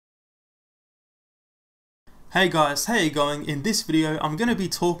Hey guys, how you going? In this video I'm going to be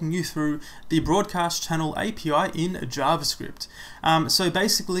talking you through the broadcast channel API in JavaScript. So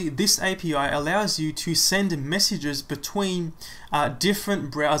basically this API allows you to send messages between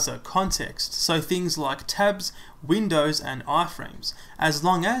different browser contexts, so things like tabs, windows and iframes, as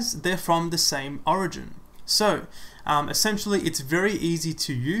long as they're from the same origin. So essentially it's very easy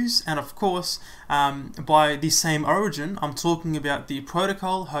to use, and of course by the same origin I'm talking about the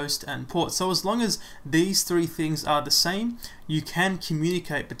protocol, host and port. So as long as these three things are the same, you can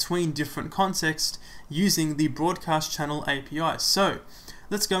communicate between different contexts using the broadcast channel API. So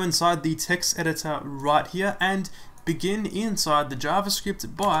let's go inside the text editor right here and begin inside the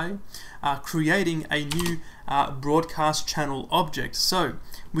JavaScript by creating a new broadcast channel object. So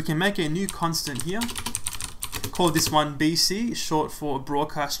we can make a new constant here, call this one BC, short for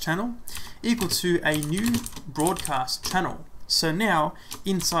broadcast channel, equal to a new broadcast channel. So now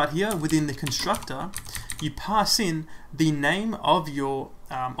inside here within the constructor you pass in the name of your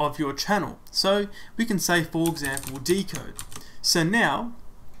channel. So we can say, for example, decode. So now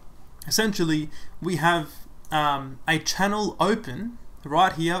essentially we have a channel open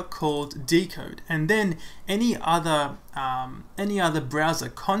right here called decode, and then any other browser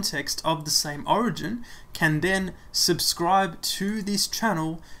context of the same origin can then subscribe to this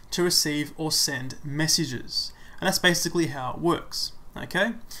channel to receive or send messages, and that's basically how it works.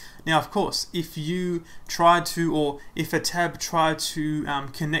 Okay, now of course if you try to, or if a tab tried to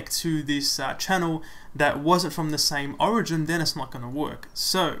connect to this channel that wasn't from the same origin, then it's not going to work.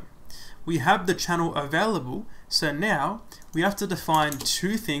 So we have the channel available, so now we have to define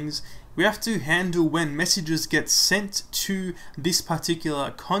two things. We have to handle when messages get sent to this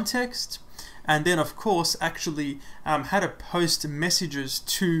particular context, and then of course actually how to post messages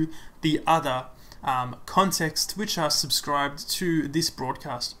to the other context which are subscribed to this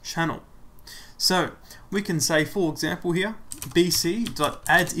broadcast channel. So we can say, for example here,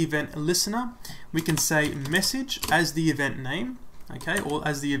 bc.addEventListener. We can say message as the event name, okay, or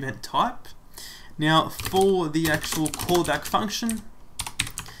as the event type. Now for the actual callback function,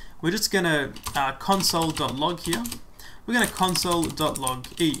 we're just going to console.log here. We're going to console.log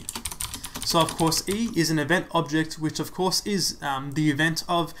e. So of course e is an event object, which of course is the event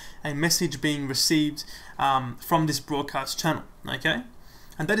of a message being received from this broadcast channel. Okay,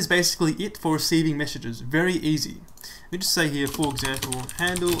 and that is basically it for receiving messages. Very easy. We just say here, for example,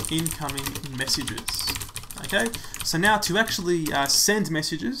 handle incoming messages. Okay, so now to actually send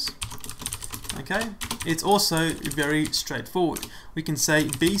messages, okay, it's also very straightforward. We can say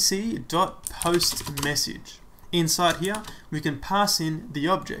bc.postMessage. Inside here we can pass in the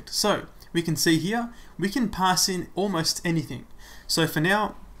object. So we can see here we can pass in almost anything. So for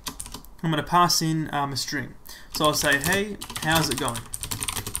now I'm going to pass in a string. So I'll say, hey, how's it going?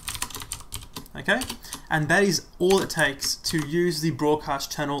 Okay, and that is all it takes to use the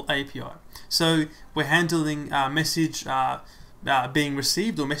broadcast channel API. So we're handling message being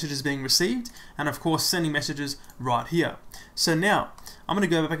received, or messages being received, and of course sending messages right here. So now I'm going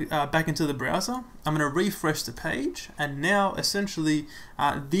to go back into the browser. I'm going to refresh the page, and now essentially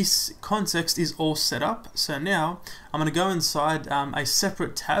this context is all set up. So now I'm going to go inside a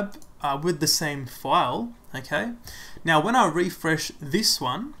separate tab with the same file. Okay, now when I refresh this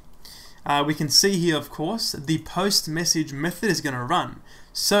one, we can see here, of course, the post message method is going to run.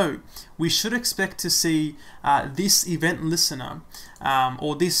 So we should expect to see this event listener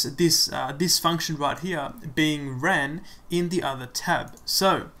or this function right here being ran in the other tab.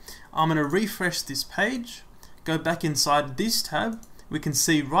 So I'm going to refresh this page, go back inside this tab. We can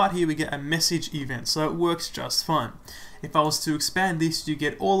see right here we get a message event, so it works just fine. If I was to expand this, you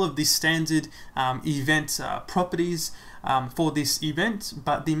get all of the standard event properties for this event,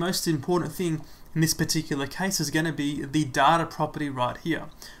 but the most important thing in this particular case is going to be the data property right here.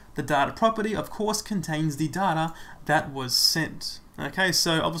 The data property of course contains the data that was sent. Okay,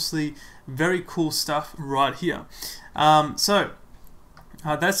 so obviously very cool stuff right here. That's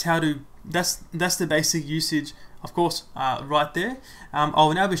the basic usage, of course, right there.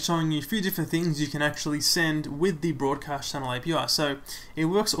 I'll now be showing you a few different things you can actually send with the broadcast channel API. So it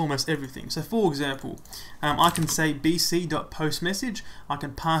works almost everything. So for example, I can say bc.postMessage. I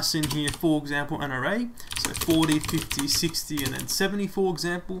can pass in here, for example, an array. So 40, 50, 60, and then 70, for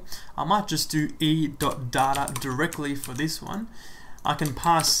example. I might just do e.data directly for this one. I can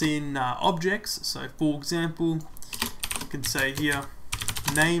pass in objects. So for example, you can say here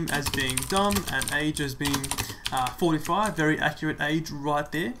name as being Dom and age as being 45, very accurate age right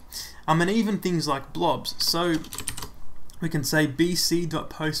there. And even things like blobs. So we can say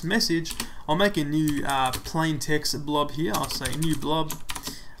bc.postMessage. I'll make a new plain text blob here. I'll say new blob.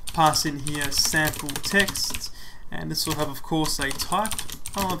 pass in here sample text, and this will have of course a type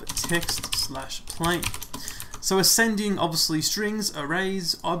of text/plain. So we're sending obviously strings,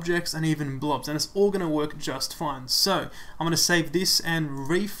 arrays, objects, and even blobs, and it's all going to work just fine. So I'm going to save this and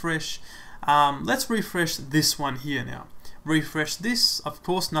refresh. Let's refresh this one here now. Refresh this, of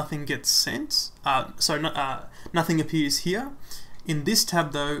course nothing gets sent, nothing appears here. In this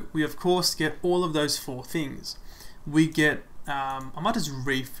tab though, we of course get all of those four things. We get, I might just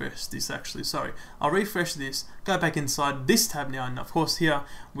refresh this actually, sorry. I'll refresh this, go back inside this tab now, and of course here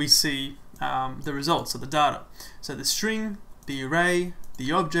we see the results of the data. So the string, the array,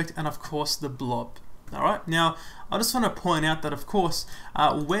 the object, and of course the blob. Alright, now I just want to point out that of course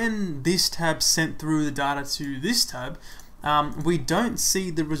when this tab sent through the data to this tab, we don't see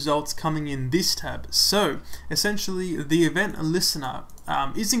the results coming in this tab. So essentially the event listener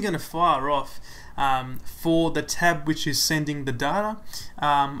isn't going to fire off for the tab which is sending the data,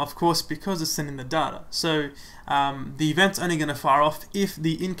 of course because it's sending the data. So the event's only going to fire off if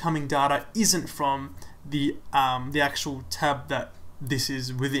the incoming data isn't from the actual tab that this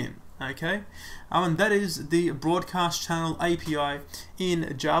is within. Okay, and that is the broadcast channel API in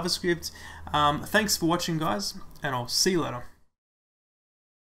JavaScript. Thanks for watching guys, and I'll see you later.